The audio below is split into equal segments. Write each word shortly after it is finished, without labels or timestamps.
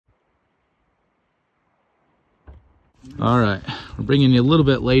All right, we're bringing you a little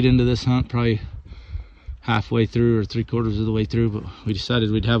bit late into this hunt, probably halfway through or 3/4 of the way through, but we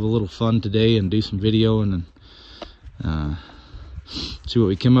decided we'd have a little fun today and do some video and then see what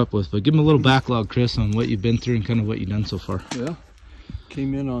we came up with. But give them a little backlog, Chris, on what you've been through and kind of what you've done so far. Well,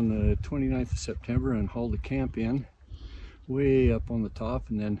 came in on the 29th of September and hauled the camp in way up on the top,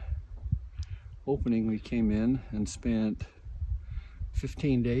 and then opening we came in and spent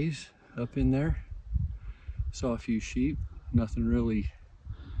 15 days up in there. Saw a few sheep, nothing really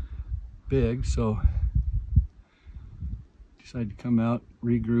big, so decided to come out,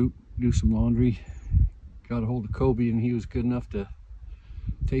 regroup, do some laundry. Got a hold of Coby and he was good enough to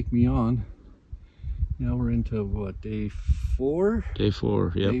take me on. Now we're into what, day 4? Day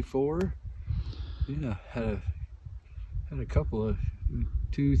 4, yep. Day 4. Yeah, had a couple of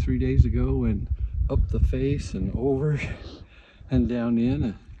 2-3 days ago and up the face and over and down in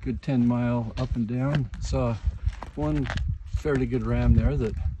a good 10-mile up and down. Saw one fairly good ram there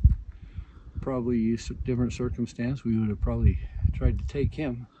that probably different circumstance we would have probably tried to take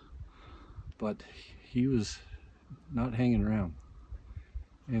him, but he was not hanging around.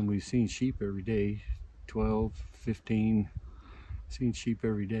 And we've seen sheep every day, 12, 15, seen sheep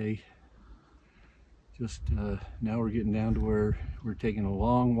every day. Just now we're getting down to where we're taking a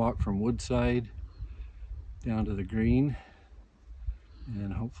long walk from Woodside down to the green,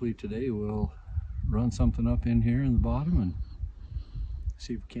 and hopefully today we'll run something up in here in the bottom and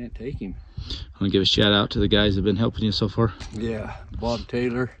see if we can't take him. I'm gonna give a shout out to the guys that have been helping you so far. Yeah, Bob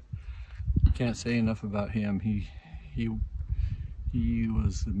Taylor, can't say enough about him. He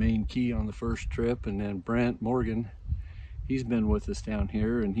was the main key on the first trip, and then Brent Morgan, he's been with us down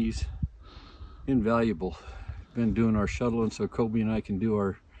here and he's invaluable. Been doing our shuttling so Coby and I can do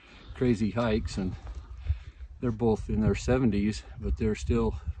our crazy hikes, and they're both in their 70s, but they're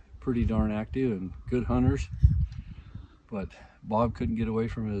still pretty darn active and good hunters. But Bob couldn't get away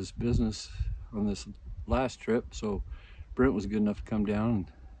from his business on this last trip, so Brent was good enough to come down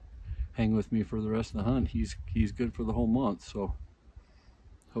and hang with me for the rest of the hunt. He's good for the whole month, so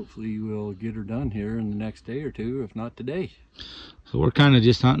hopefully we'll get her done here in the next day or two, if not today. So we're kind of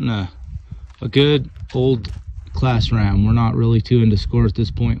just hunting a good old class ram. We're not really too into score at this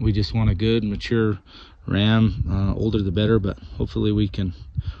point. We just want a good mature ram, older the better, but hopefully we can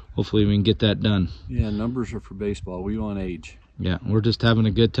get that done. Yeah, numbers are for baseball. We want age. Yeah, we're just having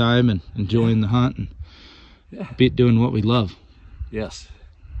a good time and enjoying the hunt and doing what we love. Yes,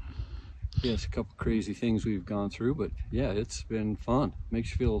 a couple crazy things we've gone through, but yeah, it's been fun.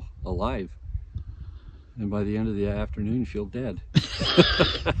 Makes you feel alive, and by the end of the afternoon you feel dead.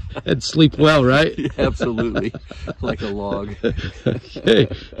 And sleep well, right? Yeah, absolutely. Like a log. Okay.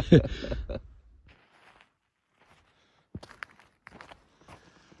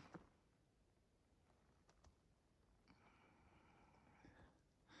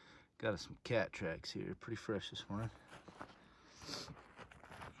 Got us some cat tracks here, pretty fresh this morning.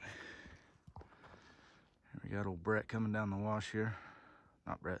 We got old Brett coming down the wash here.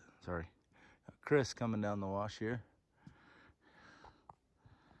 Not Brett, sorry. Chris coming down the wash here.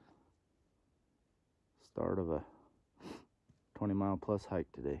 Start of a 20-mile plus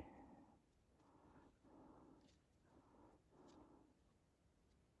hike today.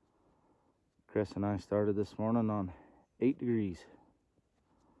 Chris and I started this morning on 8 degrees.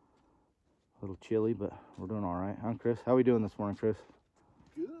 A little chilly, but we're doing all right, huh, Chris? How are we doing this morning, Chris?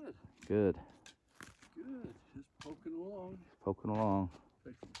 Good. Good. Good. Just poking along. Poking along.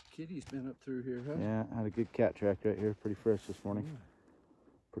 Kitty's been up through here, huh? Yeah, had a good cat track right here. Pretty fresh this morning. Yeah.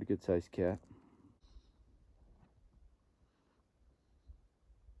 Pretty good sized cat.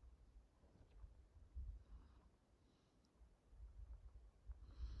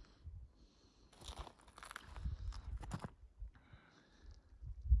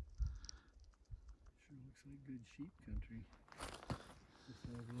 Looks like good sheep country. Just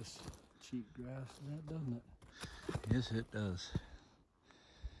all this cheap grass and that, doesn't it? Yes, it does.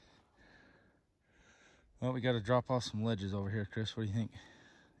 Well, we got to drop off some ledges over here, Chris. What do you think?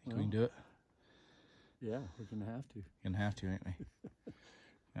 Think we can do it? Yeah, we're gonna have to. Gonna have to, ain't we?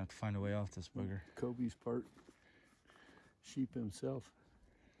 Have to find a way off this booger. Coby's part sheep himself.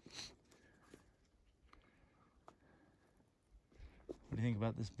 What do you think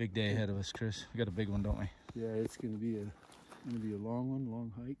about this big day ahead of us, Chris? We got a big one, don't we? Yeah, it's gonna be a long one,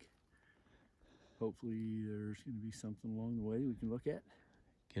 long hike. Hopefully there's gonna be something along the way we can look at.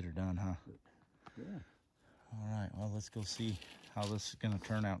 Get her done, huh? But, yeah. All right, well, let's go see how this is gonna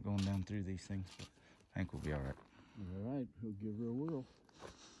turn out going down through these things. But I think we'll be all right. All right, we'll give her a whirl.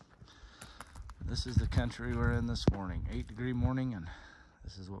 This is the country we're in this morning. 8-degree morning, and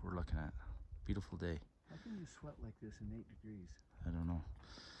this is what we're looking at. Beautiful day. How can you sweat like this in 8 degrees? I don't know.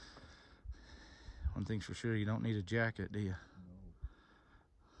 One thing's for sure, you don't need a jacket, do you?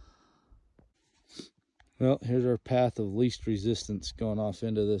 No. Well, here's our path of least resistance going off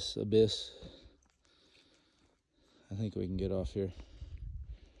into this abyss. I think we can get off here.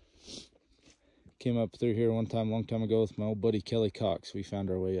 Came up through here one time, long time ago with my old buddy Kelly Cox. We found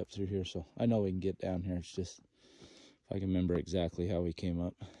our way up through here, so I know we can get down here. It's just, if I can remember exactly how we came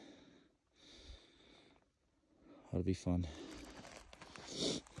up. That'll be fun.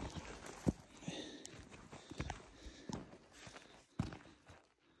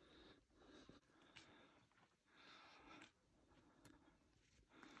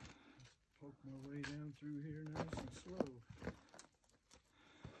 Poke my way down through here nice and slow.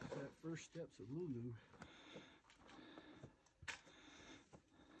 That first step's of Lulu.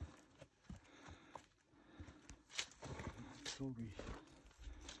 Coby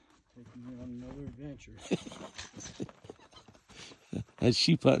taking me on another adventure. That's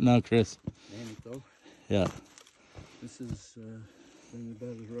sheep hunting now, Chris. Ain't it though? Yeah. This has been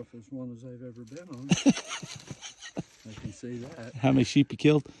about as rough as one as I've ever been on. I can say that. How many sheep you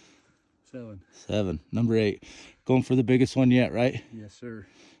killed? 7. 7. Number 8. Going for the biggest one yet, right? Yes, sir.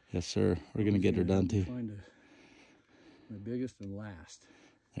 Yes, sir. We're going to get her done, too. Find my biggest and last.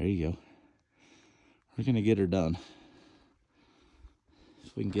 There you go. We're going to get her done.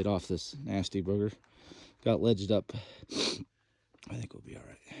 If we can get off this nasty booger. Got ledged up. I think we'll be all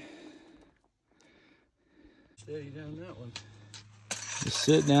right. Steady down that one. Just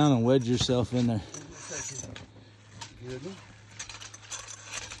sit down and wedge yourself in there. Good one.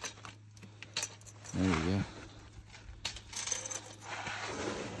 There you go.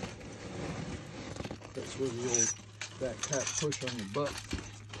 That's where the old backpack push on the butt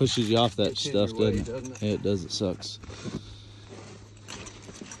Pushes you off that stuff, way, doesn't it? Yeah, it does. It sucks.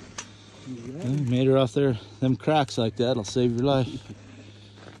 Yeah. Well, made her off there. Them cracks like that will save your life.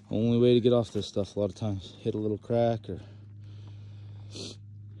 Only way to get off this stuff a lot of times. Hit a little crack or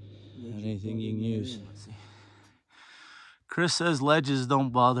anything you can use. Chris says ledges don't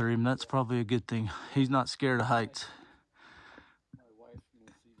bother him. That's probably a good thing. He's not scared of heights. My wife's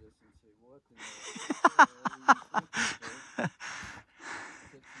gonna see this and say, "What in the hell are you thinking, sir?" I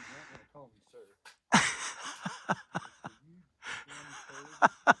said, "She's not gonna call me sir." I said, "You damn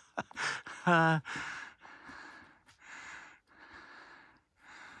toad."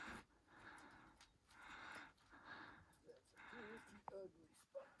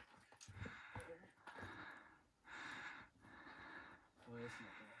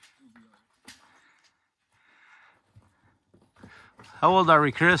 How old are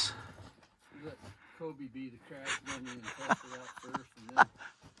we, Chris? Let Coby be the crash dummy and toss her out first, and then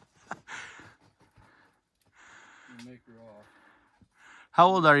you make her off. How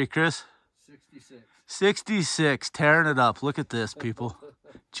old are you, Chris? 66. 66, tearing it up. Look at this, people.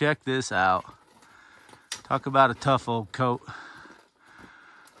 Check this out. Talk about a tough old coat.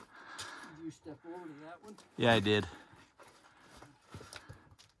 Did you step over to that one? Yeah, I did.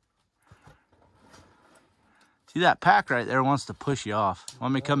 See, that pack right there wants to push you off.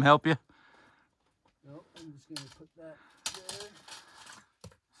 Want me to come help you? Nope, I'm just going to put that there.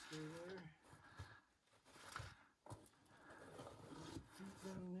 Stay there. Feet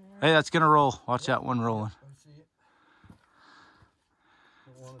down there. Hey, that's going to roll. Watch that one rolling. I see it.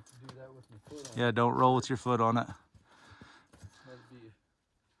 Don't want it to do that with my foot on it. Yeah, don't roll with your foot on it. That'd be,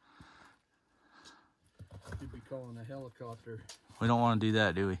 you'd be calling a helicopter. We don't want to do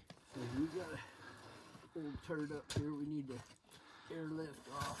that, do we? So we got a old turd up here. We need to airlift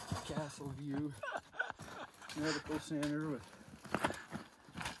off Castle View Medical Center with.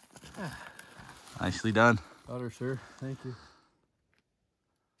 Nicely done. Got her, sir. Thank you.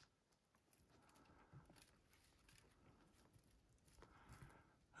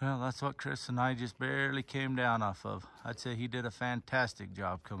 Well, that's what Chris and I just barely came down off of. I'd say he did a fantastic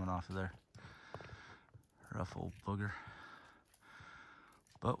job coming off of there. Rough old booger.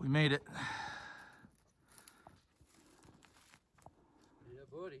 But we made it. Yeah,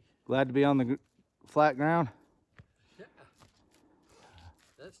 buddy. Glad to be on the flat ground. Yeah.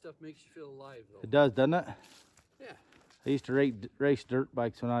 That stuff makes you feel alive, though. It does, doesn't it? Yeah. I used to race dirt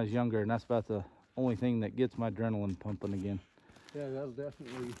bikes when I was younger, and that's about the only thing that gets my adrenaline pumping again. Yeah, that'll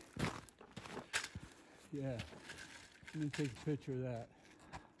definitely. Yeah. Let me take a picture of that.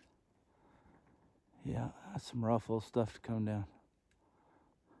 Yeah, that's some rough old stuff to come down.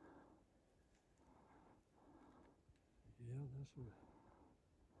 Yeah, that's what.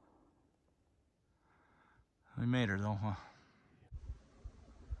 We made her though, huh?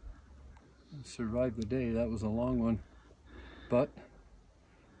 Survived the day. That was a long one, but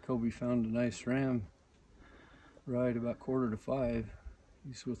Coby found a nice ram ride about 4:45.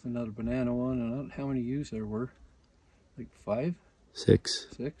 He's with another banana one, and I don't know how many ewes there were. Like 5? 6.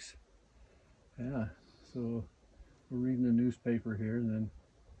 6? Yeah. So we're reading the newspaper here, and then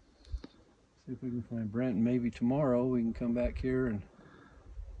see if we can find Brent. And maybe tomorrow we can come back here, and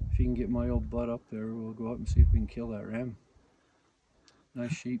if you can get my old butt up there, we'll go up and see if we can kill that ram.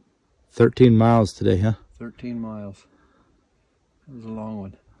 Nice sheep. 13 miles today, huh? 13 miles. That was a long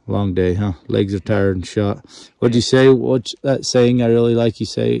one. Long day, huh? Legs are tired and shot. What'd you say? What's that saying I really like? You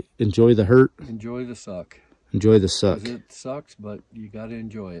say, enjoy the hurt. Enjoy the suck. Enjoy the suck. 'Cause it sucks, but you got to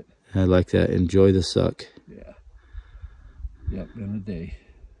enjoy it. I like that. Enjoy the suck. Yeah. Yep, been a day.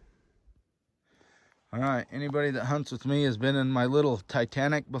 All right. Anybody that hunts with me has been in my little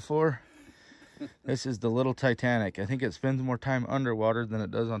Titanic before. This is the little Titanic. I think it spends more time underwater than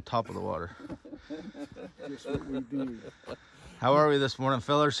it does on top of the water. Just what we do. How are we this morning,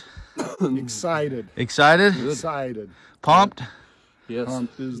 fellers? Excited. Excited? Excited. Pumped? Yes.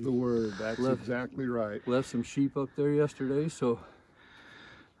 Pumped is the word. That's exactly right. Left some sheep up there yesterday, so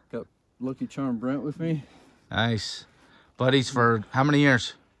got Lucky Charm Brent with me. Nice. Buddies for how many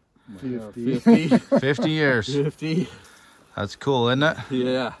years? 50. 50 years. 50. That's cool, isn't it?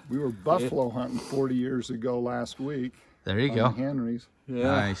 Yeah. We were buffalo hunting 40 years ago last week. There you on go. the Henrys. Yeah.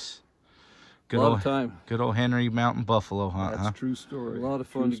 Nice. Good A lot old of time. Good old Henry Mountain buffalo hunt, That's huh? a true story. A lot of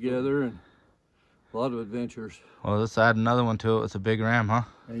fun True story. together and a lot of adventures. Well, let's add another one to it with a big ram, huh?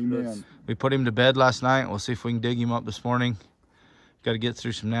 Amen. We put him to bed last night. We'll see if we can dig him up this morning. Got to get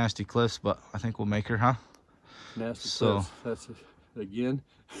through some nasty cliffs, but I think we'll make her, huh? Nasty So- cliffs. That's it. Again.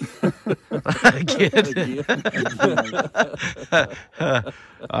 Again.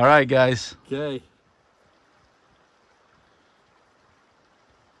 All right, guys. Okay.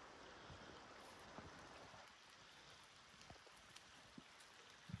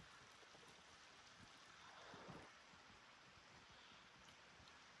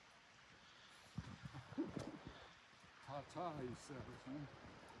 Ta-ta, he says, huh?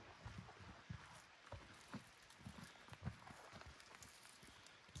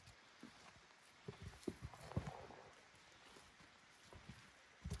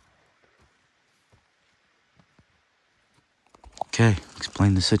 Okay,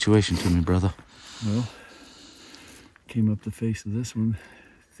 explain the situation to me, brother. Well, came up the face of this one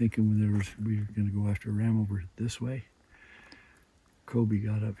thinking we were going to go after a ram over this way. Coby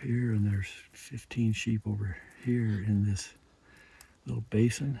got up here, and there's 15 sheep over here in this little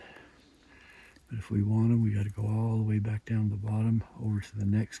basin. But if we want them, we got to go all the way back down to the bottom over to the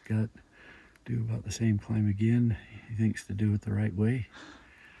next gut, do about the same climb again. He thinks to do it the right way,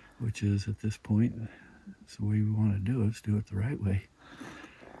 which is at this point, it's the way we want to do it. Let's do it the right way.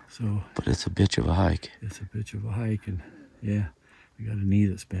 So, But it's a bitch of a hike. it's a bitch of a hike, and yeah, I got a knee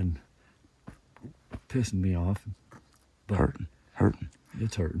that's been pissing me off. But Hurting.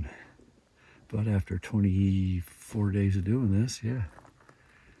 it's hurting. But after 24 days of doing this, yeah.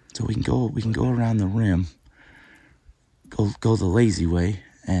 So we can go around the rim, go the lazy way,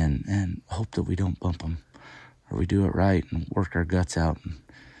 and hope that we don't bump them, or we do it right and work our guts out, and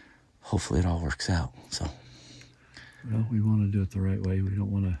hopefully it all works out. So, Well, we want to do it the right way. We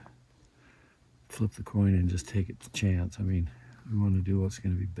don't want to flip the coin and just take it to chance. I mean, we want to do what's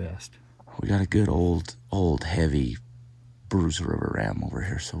going to be best. we got a good old heavy Bruiser River ram over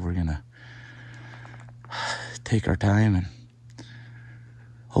here, so we're gonna take our time and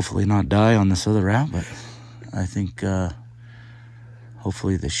hopefully not die on this other route. But I think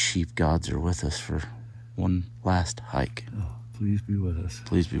hopefully the sheep gods are with us for one last hike. Oh, please be with us.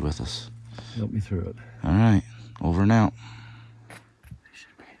 Please be with us. Help me through it. All right, over and out. They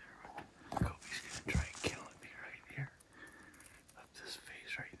should be there. Kobe's going to try and kill me right here. Up this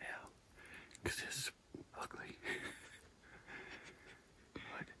face right now. Because this is ugly.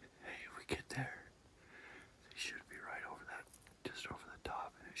 But hey, if we get there, they should be right over that, just over the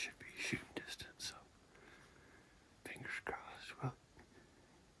top, and it should be shooting distance. So, fingers crossed. Well,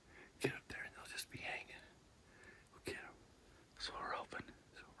 get up there and they'll just be hanging. We'll get them. So we're hoping.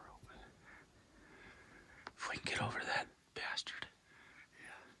 So we're hoping. If we can get over that bastard.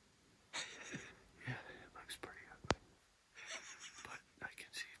 Yeah, it looks pretty ugly. But I can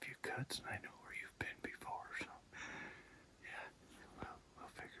see a few cuts and I know where you've been before, so yeah, we'll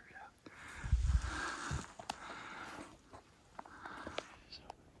figure it out. So.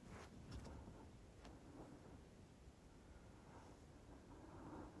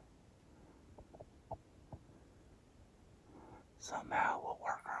 Somehow we'll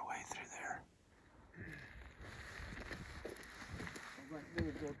work our way through there. All right,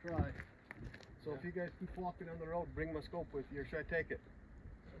 then we'll try. So if you guys keep walking on the road, bring my scope with you, or should I take it?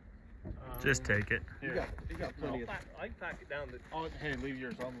 Just take it. You got plenty of. I can pack it down. Oh, hey, leave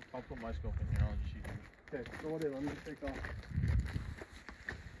yours. I'll put my scope in here. I'll just shoot yours. Okay, throw it in. Let me take off.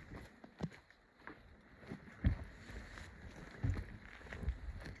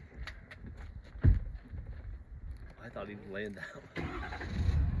 I thought he was laying down.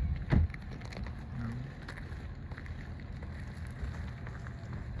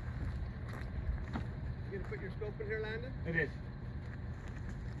 You gonna put your scope in here, Landon? It is.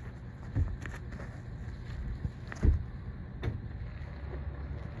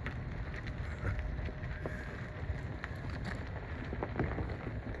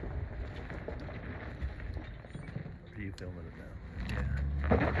 Are you filming it now?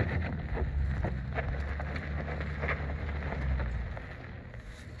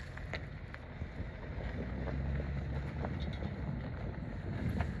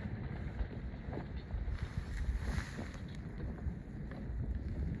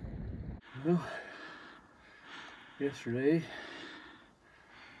 Well, yesterday,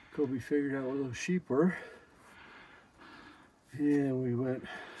 Coby figured out where those sheep were, and we went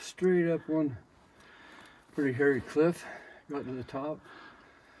straight up one pretty hairy cliff, got to the top.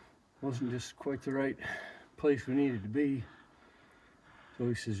 Wasn't just quite the right place we needed to be. So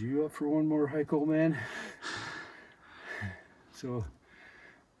he says, "You up for one more hike, old man?" So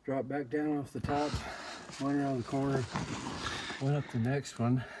dropped back down off the top, went around the corner, went up the next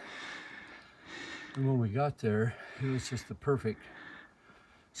one. And when we got there, it was just the perfect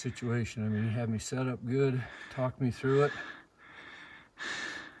situation. I mean, he had me set up good, talked me through it.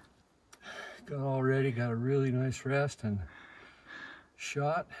 Got all ready, got a really nice rest, and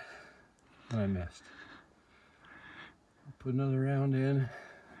shot, and I missed. Put another round in.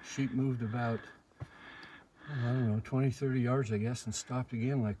 Sheep moved about, I don't know, 20, 30 yards, I guess, and stopped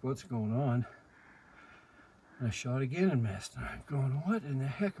again, like, what's going on? And I shot again and missed. And I'm going, what in the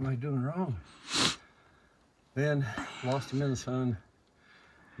heck am I doing wrong? Then lost him in the sun.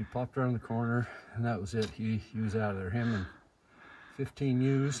 He popped around the corner, and that was it. He was out of there. Him and 15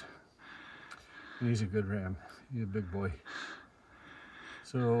 ewes, and he's a good ram. He's a big boy.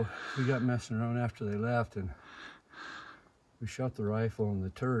 So we got messing around after they left, and we shot the rifle, and the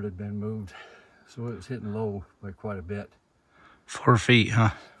turret had been moved, so it was hitting low by quite a bit. 4 feet, huh?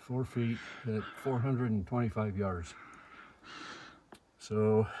 4 feet at 425 yards.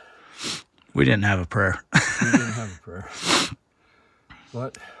 So We didn't have a prayer. we didn't have a prayer.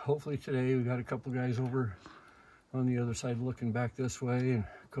 But hopefully today we got a couple guys over on the other side looking back this way, and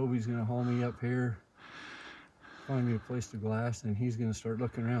Coby's gonna haul me up here, find me a place to glass, and he's gonna start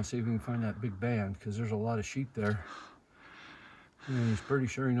looking around, see if we can find that big band, because there's a lot of sheep there. And he's pretty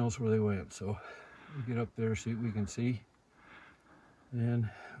sure he knows where they went, so we'll get up there, see what we can see. And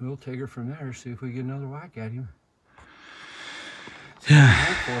we'll take her from there, see if we get another whack at him.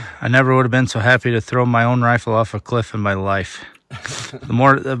 Yeah, I never would have been so happy to throw my own rifle off a cliff in my life. The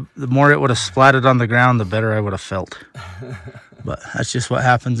more it would have splatted on the ground, the better I would have felt. But that's just what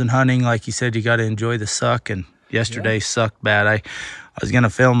happens in hunting. Like you said, you got to enjoy the suck, and yesterday sucked bad. I was going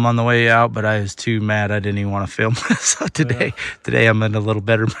to film on the way out, but I was too mad I didn't even want to film. So today I'm in a little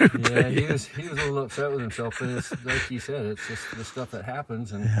better mood. Yeah, he was a little upset with himself, but it's like he said, it's just the stuff that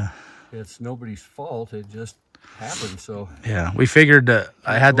happens, and it's nobody's fault. It just happened. So yeah, we figured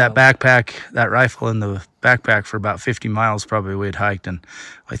I had that backpack, that rifle in the backpack for about 50 miles probably we had hiked, and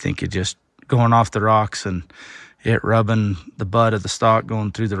I think it just going off the rocks and it rubbing the butt of the stock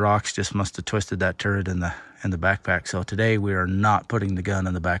going through the rocks just must have twisted that turret in the backpack. So today we are not putting the gun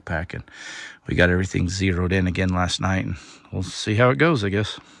in the backpack, and we got everything zeroed in again last night, and we'll see how it goes, I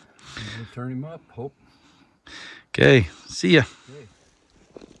guess. we'll turn him up, hope. Okay, see ya. Okay.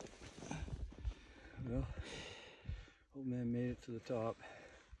 Well, old man made it to the top.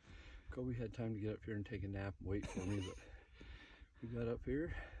 Coby had time to get up here and take a nap and wait for me, but we got up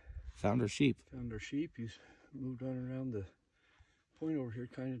here, Found our sheep. found our sheep. He's moved on around the point over here,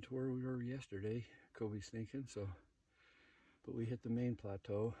 kind of to where we were yesterday, Coby's thinking. So, but we hit the main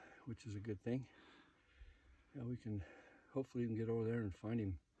plateau, which is a good thing. Now we can hopefully get over there and find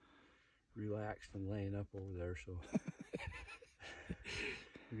him relaxed and laying up over there. So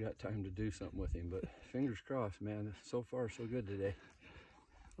we got time to do something with him, but fingers crossed, man. So far so good today.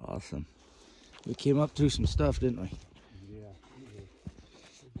 Awesome. We came up through some stuff, didn't we? Yeah.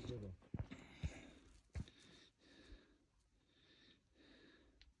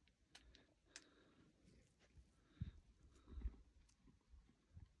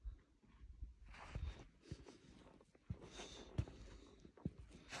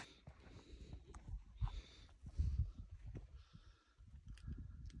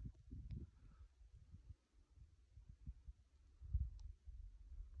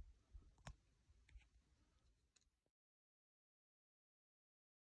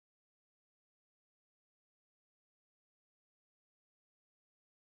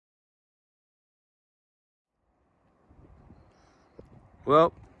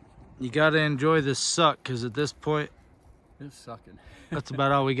 Well, you gotta enjoy this suck, because at this point, It's sucking. that's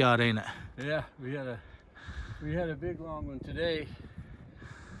about all we got, ain't it? Yeah, we had a big long one today.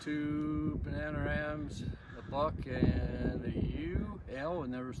 2 banana rams, a buck, and a ewe.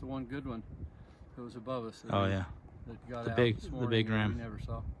 And there was the one good one that was above us. Oh yeah, That got the out big, this the morning big that ram. we never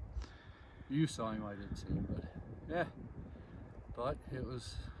saw. You saw him, I didn't see him, but yeah. But it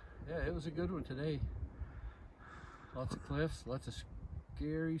was a good one today. Lots of cliffs, lots of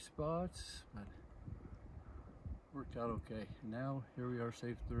scary spots, but worked out okay. Now here we are,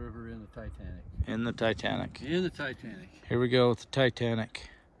 safe at the river in the Titanic. In the Titanic. In the Titanic. Here we go with the Titanic.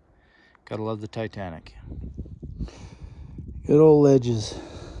 Gotta love the Titanic. Good old ledges.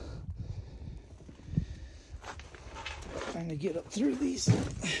 Trying to get up through these.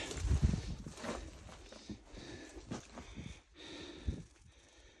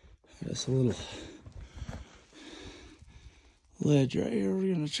 Just a little ledge right here.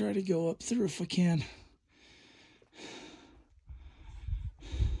 We're gonna try to go up through if we can.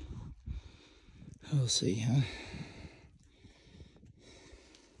 We'll see, huh?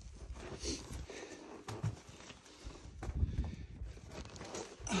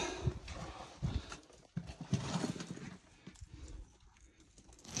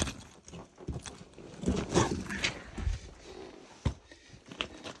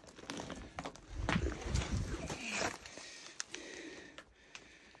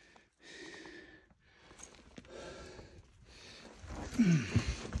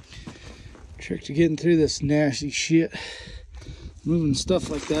 Trick to getting through this nasty shit. Moving stuff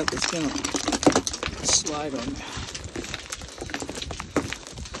like that that's gonna slide on you.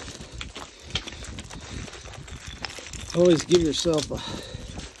 Always give yourself a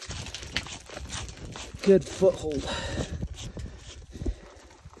good foothold.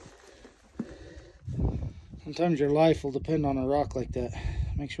 Sometimes your life will depend on a rock like that.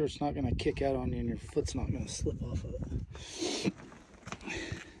 Make sure it's not gonna kick out on you and your foot's not gonna slip off of it.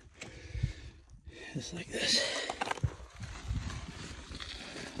 Just like this.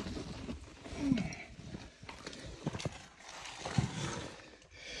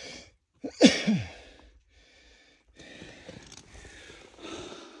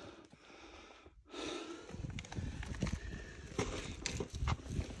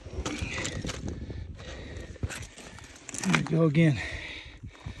 There we go again.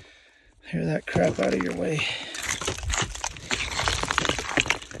 Clear that crap out of your way.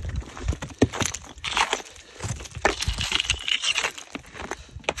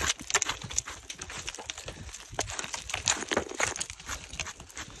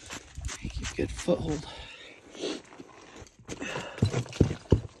 Good foothold.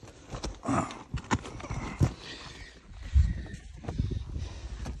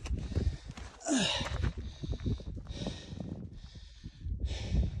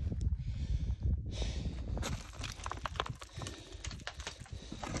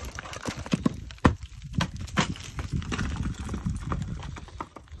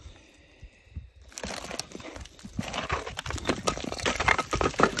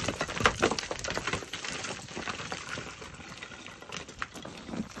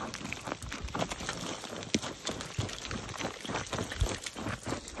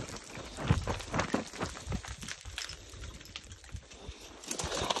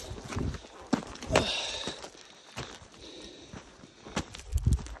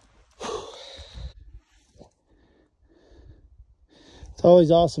 It's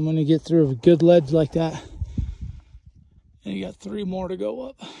always awesome when you get through a good ledge like that. And you got 3 more to go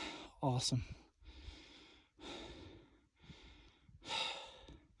up. Awesome.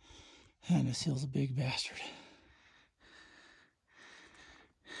 And this hill's a big bastard.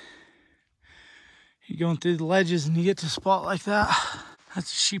 You're going through the ledges and you get to a spot like that.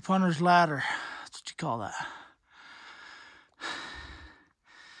 That's a sheep hunter's ladder. That's what you call that.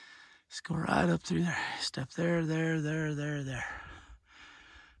 Just go right up through there. Step there, there, there, there, there.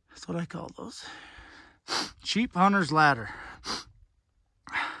 That's what I call those. Sheep hunter's ladder.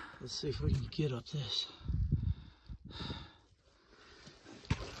 Let's see if we can get up this.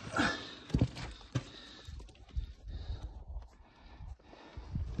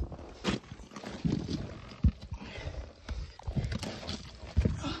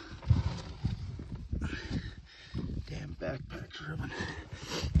 Damn backpack's rubbing.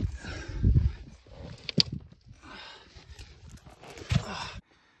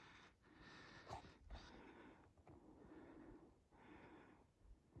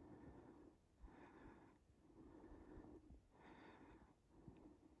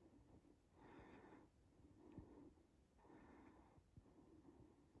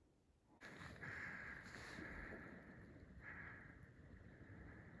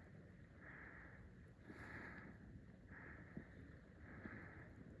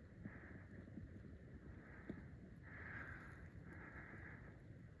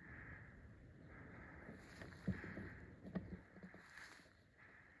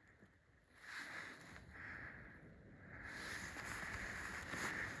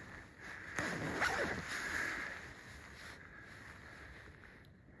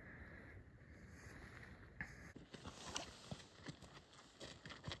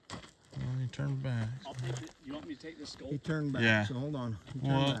 turn back. I'll take it. You want me to take this scope? He turned back, Yeah. so hold on. He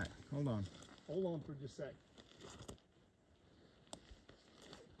turned Well, back. Hold on. Hold on for just a sec.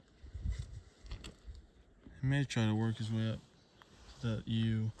 He may try to work his way up to that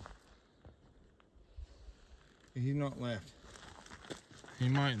U. He's not left. He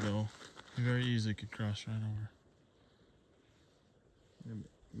might though. He very easily could cross right over.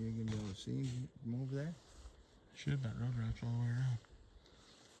 You gonna be able to see him from over there? Should have that road wraps all the way around.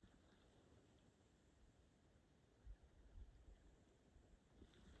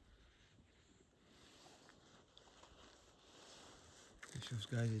 Wish those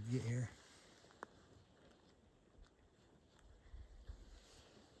guys would get here.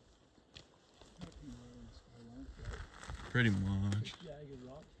 Pretty much. Jagged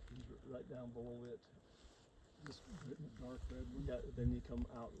rock is right down below it. Just dark red one. Yeah, then you come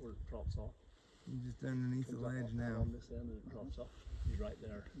out where it drops off. He's just underneath the ledge now. On this end and it drops off. He's right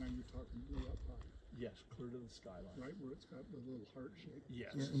there. Now you're talking way up high, Yes, clear to the skyline. right where it's got the little heart shape.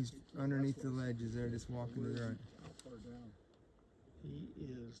 Yes. Yeah, he's underneath the ledges there, just walking to the right. How far down He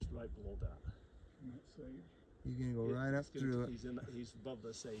is right below that. in that sage? He's gonna go right up through it. He's above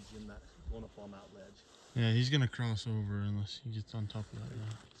the sage in that, going up on that ledge. Yeah, he's gonna cross over unless he gets on top of that.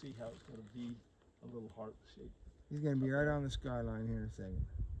 Yeah. See how it's going to be a little heart shape. He's gonna be right on the skyline here in a second.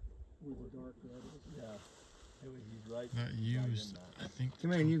 Where the dark red is. Yeah. Anyway, he's right. That right U in is, that. I think.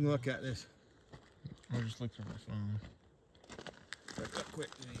 Come here and you can look at this. I'll just look through my phone. Back up quick.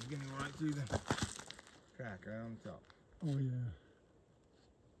 Yeah, he's gonna go right through the crack right on the top. Oh yeah.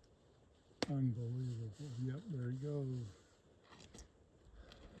 Unbelievable. Yep, there he goes.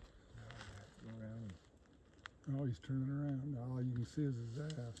 Go around. Oh, he's turning around. All you can see is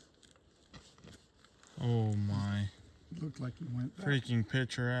his ass. Oh my. Looked like he went back. Freaking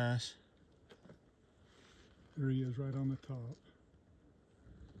picture ass. There he is right on the top.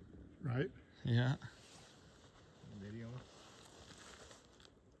 Right? Yeah. Video.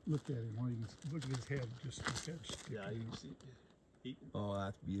 Look at him. All you can look at his head. Just his head sticking. Yeah, you can see. Oh,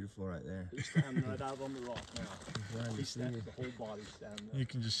 that's beautiful right there. He's standing right out on the rock now. He's trying to He's see standing, it. the whole body standing there. You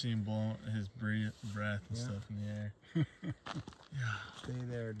can just see him blowing his breath and Yeah. stuff in the air. Yeah. Stay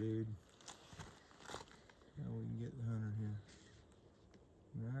there, dude. Now we can get the hunter here.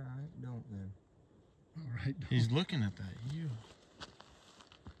 Alright, don't then. All right. He's looking at that U.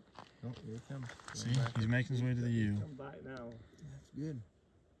 Oh, here it comes. See, Going back. he's making his way to the U. Come back now. That's good.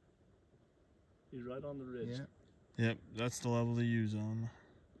 He's right on the ridge. Yeah. Yep, that's the level the U's on.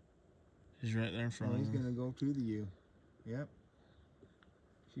 He's right there in front Oh, of he's him. gonna go to the U. Yep.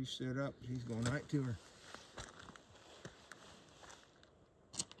 She stood up. She's going right to her.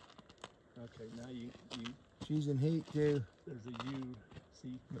 Okay, now you She's in heat too. there's a U.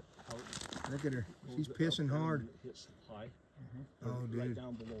 See how it Look at her. goes She's up pissing there hard. and it hits high. Oh, Right dude.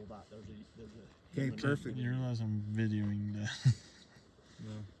 down below that, there's a Okay, perfect. You realize I'm videoing that.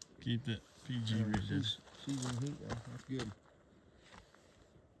 No. Keep it PG No, rated. she's in heat though. That's good.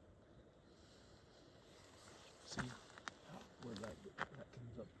 See where that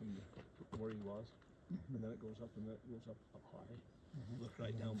comes up from where he was, and then it goes up and then it goes up high. Look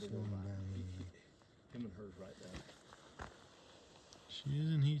right down below Slowing that. down a little bit. Him and her's right there. She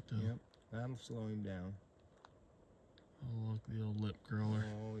is in heat though. Yep. That'll slow him down. Oh look, the old lip curler.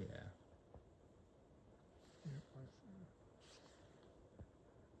 Oh yeah.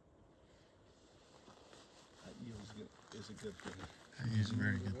 That U is a good thing. That is a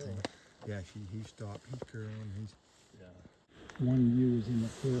very good thing. Yeah, he stopped. He's curling. He's Yeah. One U is in the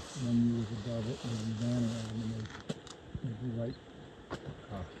cliff, one U is above it, and we ran around and they go right.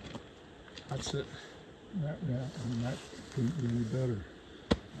 That's it. That, I mean, that couldn't be any better.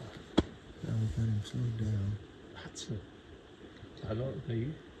 now we got him slowed down. That's it. I don't think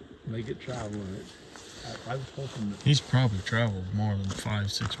they get traveling it. I was hoping that He's probably traveled more than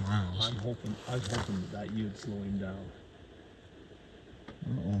 5-6 miles. I was hoping that you'd slow him down.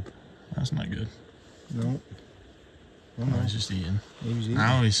 Uh-oh. That's not good. No. Oh, No, no. he's just eating. He was eating.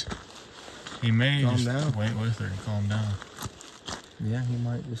 Now he may Calm just down. wait with her and calm down. Yeah, he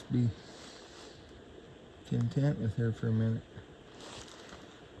might just be content with her for a minute.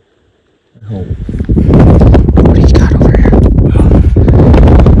 I hope. What do you got over here?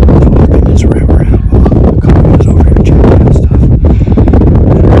 Walking this river and Coby was over here checking out stuff.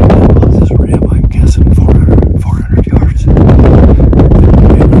 And this rim, I'm guessing 400 yards. Big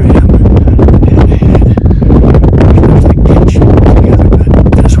rim. And there's like ditch together, but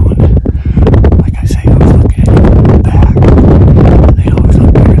this one, like I say, I was looking at him back. They always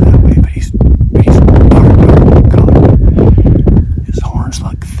look bigger that way, but he's dark color. His horns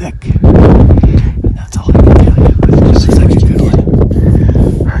look thick. And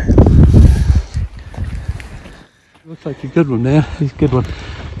Looks like a good one, man. He's a good one.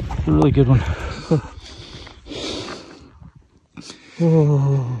 A really good one.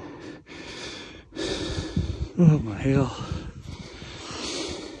 Oh, oh my hell.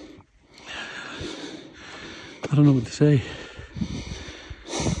 I don't know what to say.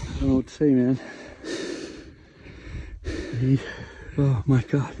 I don't know what to say, man. Oh my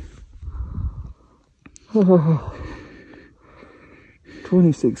God. Oh,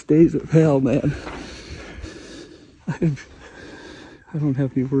 26 days of hell, man. I don't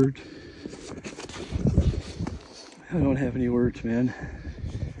have any words. I don't have any words, man.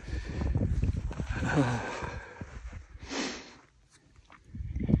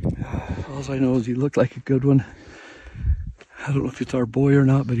 All I know is he looked like a good one. I don't know if it's our boy or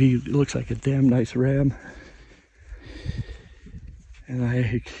not, but he looks like a damn nice ram. And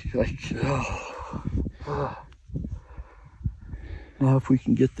I like, oh. Now if we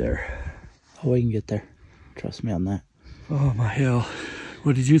can get there. Oh, we can get there. Trust me on that. Oh my hell.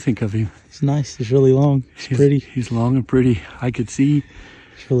 What did you think of him? He's nice. He's really long. He's pretty. He's long and pretty. I could see.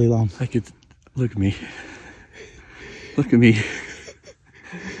 He's really long. I could, look at me. Look at me.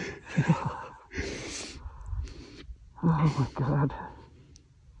 Oh my God.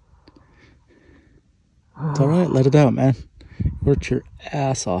 It's all right. Let it out, man. You worked your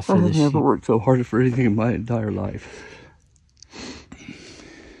ass off for this. I've never worked so hard for anything in my entire life.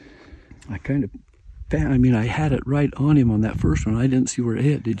 I kind of, I mean, I had it right on him on that first one. I didn't see where it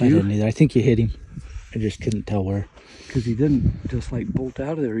hit. Did you? I didn't either. I think you hit him. I just couldn't tell where. Because he didn't just like bolt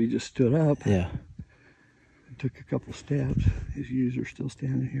out of there. He just stood up. Yeah. And took a couple steps. His ewes are still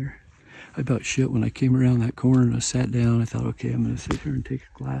standing here. I about shit when I came around that corner and I sat down. I thought, okay, I'm going to sit here and take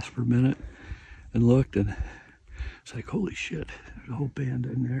a glass for a minute. And looked, and it's like, holy shit, there's a whole band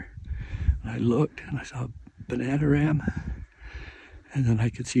in there. And I looked and I saw a banana ram. And then I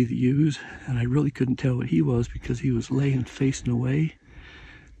could see the ewes, and I really couldn't tell what he was because he was laying facing away.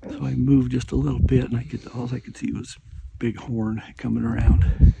 So I moved just a little bit, and all I could see was bighorn coming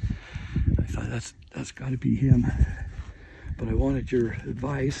around. I thought that's got to be him. But I wanted your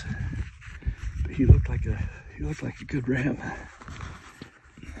advice. But he looked like a good ram.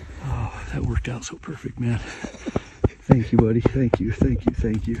 Oh, that worked out so perfect, man. Thank you, buddy. Thank you.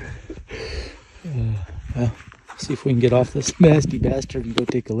 Well, see if we can get off this nasty bastard and go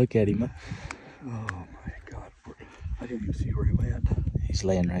take a look at him. Huh? Oh my God. I didn't even see where he went. He's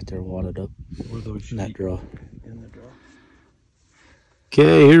laying right there wadded up Were those in that draw. in the draw?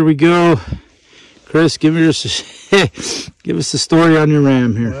 Okay, here we go. Chris, give us the story on your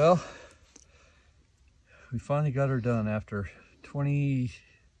ram here. Well, we finally got her done after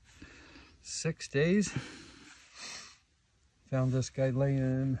 26 days. Found this guy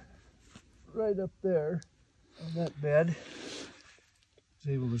laying right up there on that bed.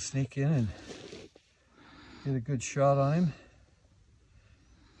 Was able to sneak in and get a good shot on him.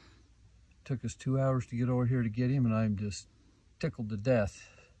 Took us 2 hours to get over here to get him, and I'm just tickled to death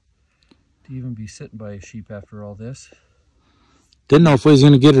to even be sitting by a sheep after all this. Didn't know if we was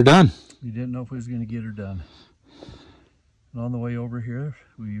going to get her done. We didn't know if we was going to get her done. And on the way over here,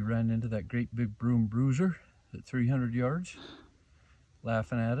 we ran into that great big broom bruiser at 300 yards,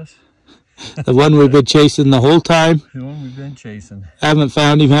 laughing at us. The one we've been chasing the whole time. The one we've been chasing. Haven't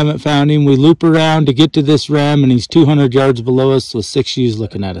found him. We loop around to get to this ram, and he's 200 yards below us with 6 ewes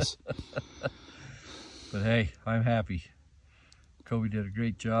looking at us. But hey, I'm happy. Coby did a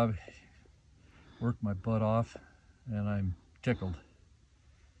great job. Worked my butt off, and I'm tickled.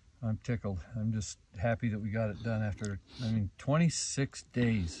 I'm tickled. I'm just happy that we got it done after, 26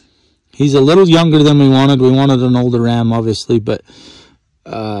 days. He's a little younger than we wanted. We wanted an older ram, obviously, but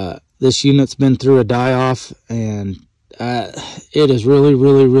this unit's been through a die-off, and it is really,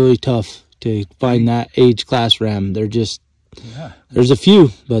 really, really tough to find that age class ram. They're just, there's a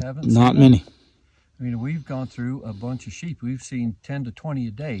few, but not many. I mean, we've gone through a bunch of sheep. We've seen 10 to 20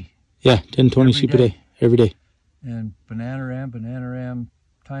 a day. Yeah, 10, 20 sheep a day, every day. And banana ram,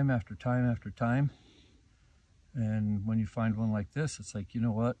 time after time after time. And when you find one like this, it's like, you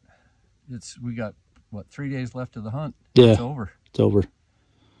know what? We got, 3 days left of the hunt. Yeah, it's over. It's over.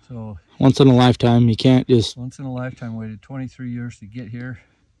 So once in a lifetime, you can't just... Once in a lifetime, waited 23 years to get here.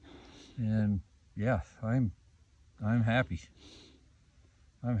 And yeah, I'm happy.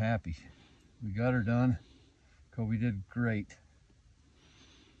 I'm happy. We got her done. Coby did great.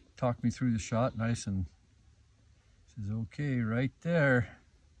 Talked me through the shot nice and says, okay, right there.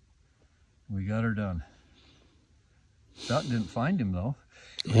 We got her done. Shot didn't find him though.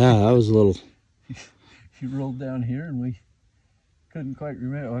 Yeah, that was a little... He rolled down here and we couldn't quite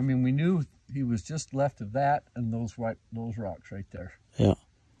remember. I mean, we knew he was just left of that and those rocks right there. Yeah.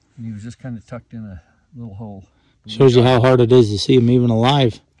 And he was just kind of tucked in a little hole. Shows you how hard it is to see them even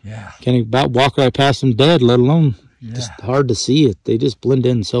alive. Yeah. Can't even about walk right past them dead, let alone just Yeah. hard to see it. They just blend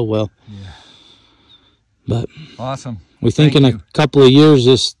in so well. Yeah. But Awesome. we think Thank in you. a couple of years,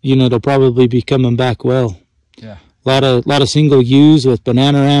 this, you know, they'll probably be coming back well. Yeah. A lot of single ewes with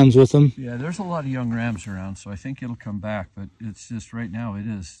banana rams with them. Yeah, there's a lot of young rams around, so I think it'll come back, but it's just right now it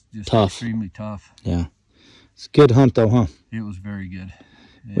is just Tough. extremely tough. Yeah. It's a good hunt though, huh? It was very good.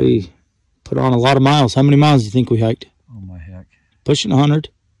 Yeah. We put on a lot of miles. How many miles do you think we hiked? Oh my heck. Pushing 100?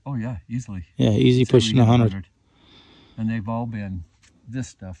 Oh yeah, easily. Yeah, easy I'd say we pushing hit 100. And they've all been this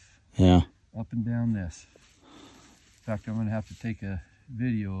stuff, Yeah. up and down this. In fact, I'm gonna have to take a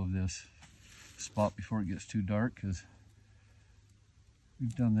video of this spot before it gets too dark, because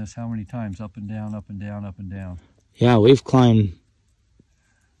we've done this how many times? Up and down, up and down, up and down. Yeah, we've climbed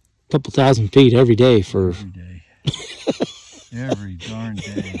a couple thousand feet every day for... Every day. Every darn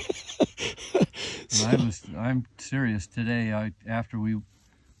day. And I'm serious today. After we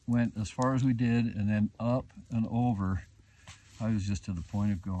went as far as we did and then up and over, I was just to the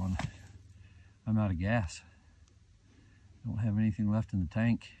point of going, I'm out of gas. Don't have anything left in the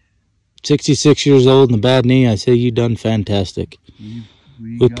tank. 66 years old and a bad knee. I say you done fantastic.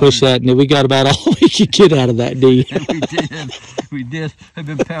 We pushed that, and we got about all we could get out of that knee. And we did. We did. I've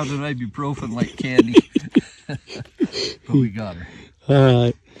been pounding ibuprofen like candy. But we got her. All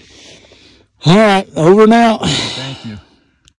right. All right. Over and out. Thank you.